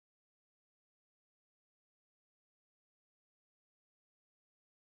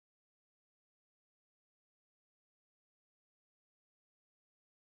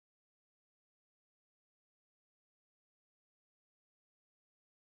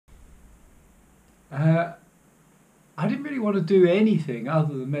Uh, I didn't really want to do anything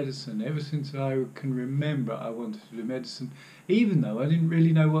other than medicine. Ever since I can remember, I wanted to do medicine, even though I didn't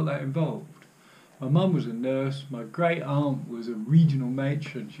really know what that involved. My mum was a nurse. My great aunt was a regional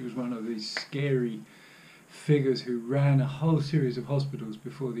matron. She was one of these scary figures who ran a whole series of hospitals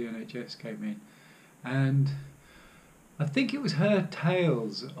before the NHS came in. And I think it was her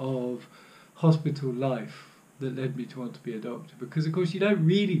tales of hospital life that led me to want to be a doctor, because of course you don't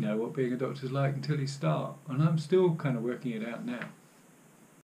really know what being a doctor is like until you start, and I'm still kind of working it out now.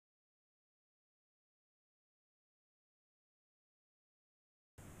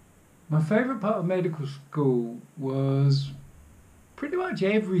 My favourite part of medical school was pretty much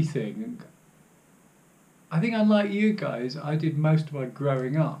everything. I think unlike you guys, I did most of my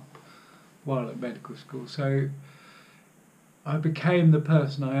growing up while at medical school, so I became the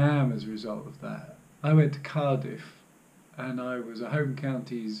person I am as a result of that. I went to Cardiff and I was a home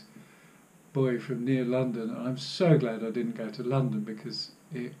counties boy from near London, and I'm so glad I didn't go to London because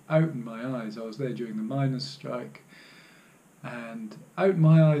it opened my eyes. I was there during the miners' strike and opened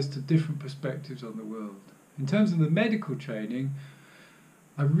my eyes to different perspectives on the world. In terms of the medical training,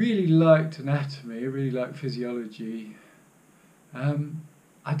 I really liked anatomy, I really liked physiology.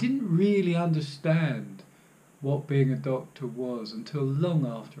 I didn't really understand what being a doctor was until long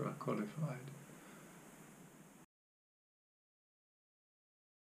after I qualified.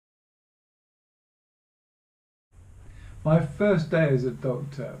 My first day as a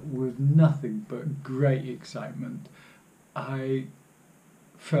doctor was nothing but great excitement. I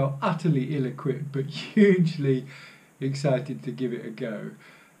felt utterly ill-equipped but hugely excited to give it a go.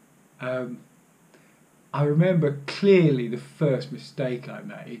 I remember clearly the first mistake I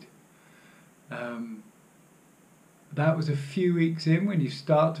made. That was a few weeks in, when you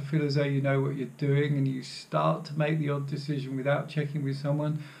start to feel as though you know what you're doing and you start to make the odd decision without checking with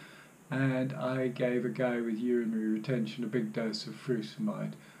someone. And I gave a guy with urinary retention a big dose of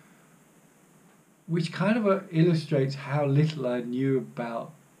furosemide, which kind of illustrates how little I knew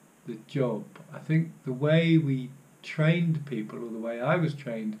about the job. I think the way we trained people, or the way I was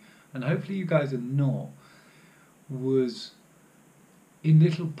trained, and hopefully you guys are not, was in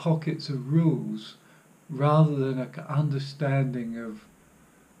little pockets of rules rather than an understanding of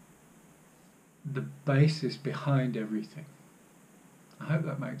the basis behind everything. I hope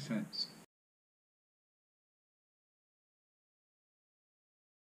that makes sense.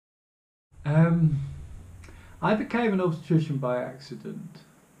 I became an obstetrician by accident.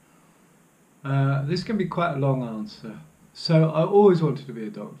 This can be quite a long answer. So I always wanted to be a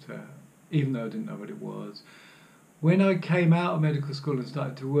doctor, even though I didn't know what it was. When I came out of medical school and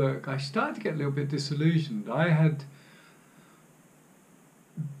started to work, I started to get a little bit disillusioned. I had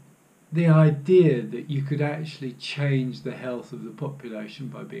the idea that you could actually change the health of the population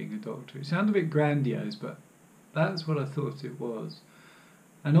by being a doctor. It sounded a bit grandiose, but that's what I thought it was.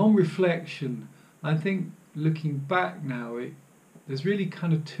 And on reflection, I think looking back now, there's really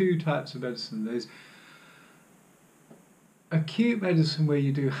kind of two types of medicine. There's acute medicine, where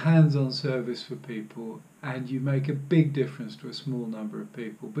you do hands-on service for people and you make a big difference to a small number of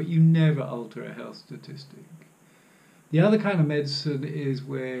people, but you never alter a health statistic. The other kind of medicine is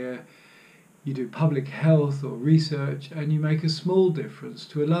where you do public health or research and you make a small difference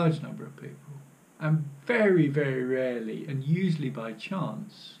to a large number of people. And very, very rarely, and usually by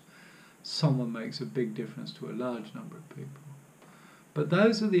chance, someone makes a big difference to a large number of people. But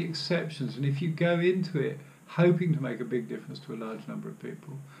those are the exceptions, and if you go into it hoping to make a big difference to a large number of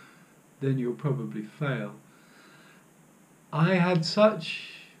people, then you'll probably fail. I had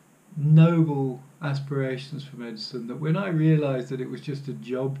such noble aspirations for medicine that when I realised that it was just a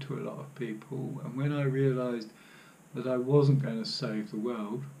job to a lot of people, and when I realised that I wasn't going to save the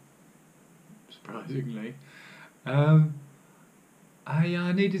world, surprisingly, I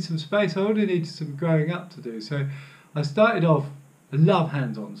needed some space. I already needed some growing up to do. So I started off, I love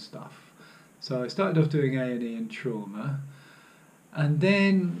hands-on stuff. So I started off doing A&E and trauma, and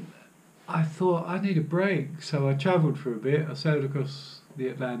then I thought I need a break. So I travelled for a bit. I sailed across the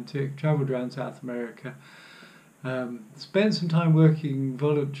Atlantic, travelled around South America, spent some time working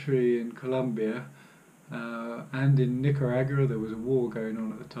voluntary in Colombia and in Nicaragua. There was a war going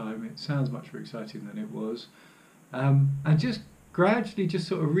on at the time. It sounds much more exciting than it was. And just gradually just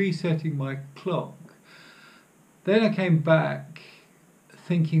sort of resetting my clock. Then I came back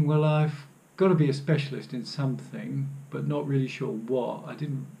thinking, well, I've got to be a specialist in something, but not really sure what.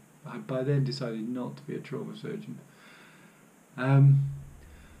 I by then decided not to be a trauma surgeon.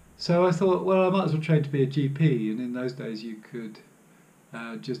 So I thought, well, I might as well train to be a GP, and in those days you could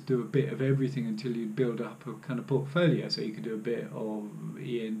just do a bit of everything until you build up a kind of portfolio. So you could do a bit of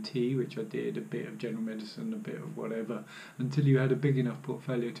ENT, which I did, a bit of general medicine, a bit of whatever, until you had a big enough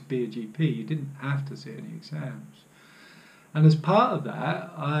portfolio to be a GP. You didn't have to sit any exams. And as part of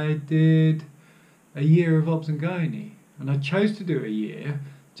that, I did a year of obs and gynae. And I chose to do a year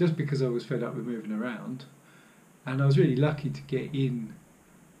just because I was fed up with moving around. And I was really lucky to get in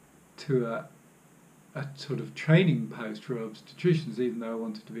to a sort of training post for obstetricians, even though I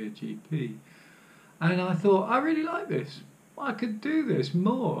wanted to be a GP. And I thought, I really like this. I could do this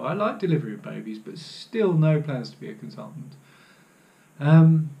more. I like delivering babies, but still no plans to be a consultant.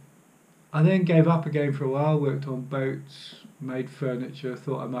 I then gave up again for a while, worked on boats, made furniture,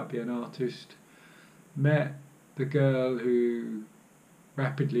 thought I might be an artist. Met the girl who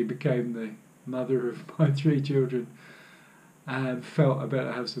rapidly became the mother of my 3 children, and felt I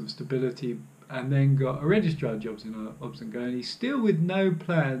better have some stability, and then got a registrar jobs in obs and gynae, still with no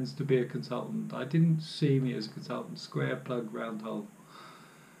plans to be a consultant. I didn't see me as a consultant, square plug, round hole.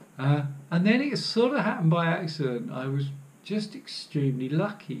 And then it sort of happened by accident. I was just extremely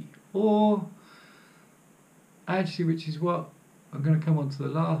lucky. Or, actually, which is what I'm going to come on to the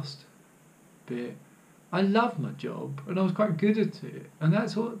last bit, I love my job and I was quite good at it, and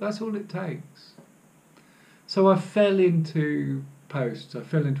that's all it takes. So I fell into posts. I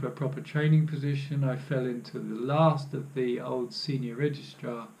fell into a proper training position. I fell into the last of the old senior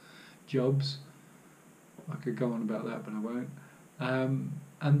registrar jobs. I could go on about that, but I won't.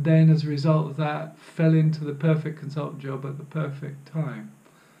 And then as a result of that, fell into the perfect consultant job at the perfect time.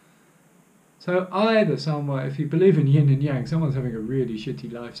 So either somewhere, if you believe in yin and yang, someone's having a really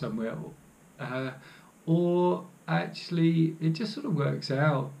shitty life somewhere, or actually it just sort of works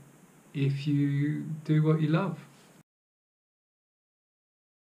out if you do what you love.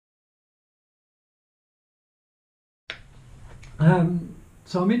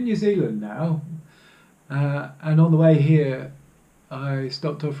 So I'm in New Zealand now, and on the way here I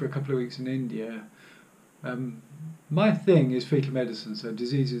stopped off for a couple of weeks in India. My thing is fetal medicine, so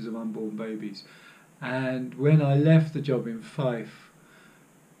diseases of unborn babies. And when I left the job in Fife,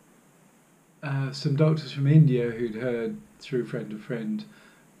 some doctors from India who'd heard through friend of friend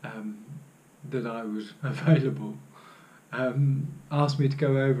that I was available asked me to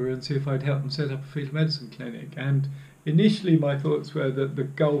go over and see if I'd help them set up a fetal medicine clinic. And initially my thoughts were that the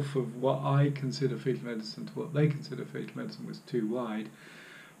gulf of what I consider fetal medicine to what they consider fetal medicine was too wide.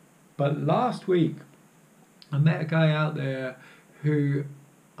 But last week I met a guy out there who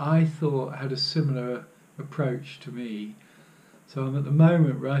I thought had a similar approach to me. So I'm at the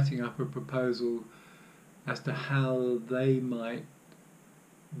moment writing up a proposal as to how they might,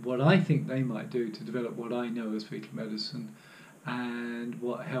 what I think they might do to develop what I know as fetal medicine and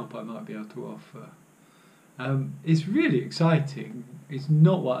what help I might be able to offer. It's really exciting. It's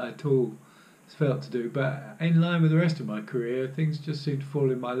not what I at all felt to do, but in line with the rest of my career, things just seem to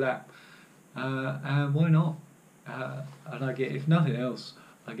fall in my lap. And why not? And I get, if nothing else,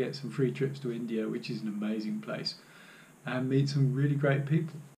 I get some free trips to India, which is an amazing place, and meet some really great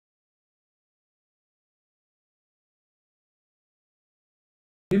people.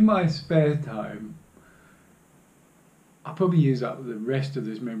 In my spare time, I'll probably use up the rest of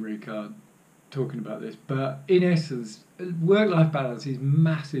this memory card talking about this, but in essence, work-life balance is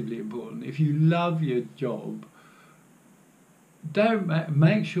massively important. If you love your job,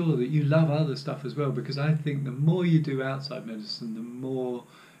 make sure that you love other stuff as well, because I think the more you do outside medicine, the more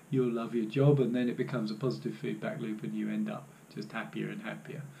you'll love your job, and then it becomes a positive feedback loop and you end up just happier and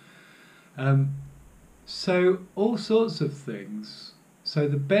happier. So all sorts of things. So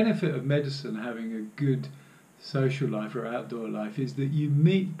the benefit of medicine having a good social life or outdoor life is that you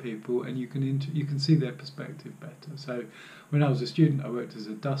meet people and you can see their perspective better. So when I was a student, I worked as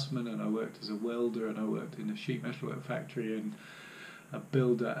a dustman and I worked as a welder and I worked in a sheet metal work factory and a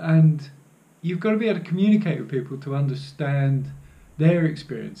builder, and you've got to be able to communicate with people to understand their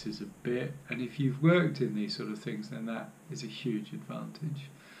experiences a bit, and if you've worked in these sort of things, then that is a huge advantage.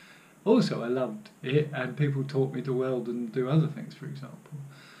 Also, I loved it, and people taught me to weld and do other things, for example.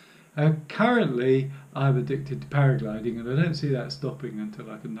 Currently, I'm addicted to paragliding, and I don't see that stopping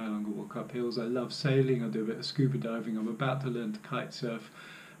until I can no longer walk up hills. I love sailing, I do a bit of scuba diving, I'm about to learn to kite surf.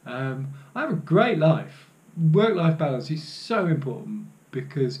 I have a great life. Work-life balance is so important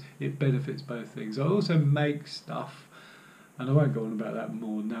because it benefits both things. I also make stuff, and I won't go on about that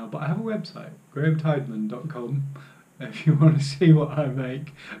more now, but I have a website, grahamtydeman.com, if you want to see what I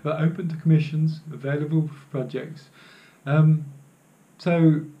make. But open to commissions, available for projects.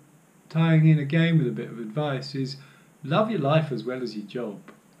 So tying in again with a bit of advice is love your life as well as your job,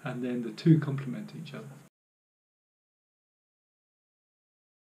 and then the two complement each other.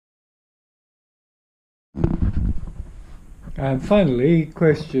 And finally,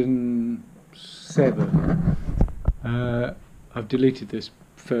 question 7. I've deleted this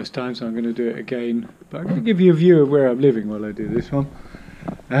first time, so I'm going to do it again, but I'm going to give you a view of where I'm living while I do this one.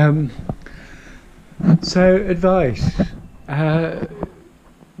 So, advice. Well,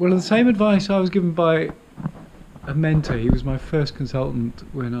 the same advice I was given by a mentor. He was my first consultant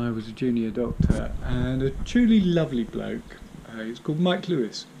when I was a junior doctor, and a truly lovely bloke. He was called Mike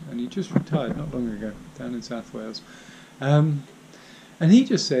Lewis, and he just retired not long ago down in South Wales. And he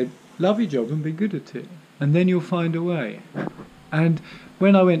just said, love your job and be good at it, and then you'll find a way. And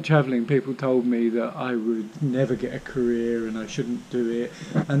when I went travelling, people told me that I would never get a career and I shouldn't do it.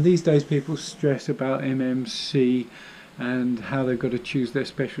 And these days people stress about MMC and how they've got to choose their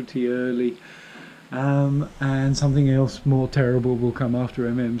specialty early. And something else more terrible will come after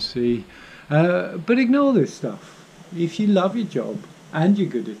MMC. But ignore this stuff. If you love your job and you're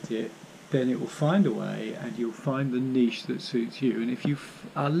good at it, then it will find a way and you'll find the niche that suits you. And if you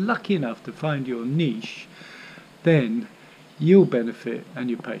are lucky enough to find your niche, then you'll benefit and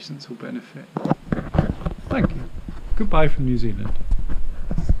your patients will benefit. Thank you. Goodbye from New Zealand.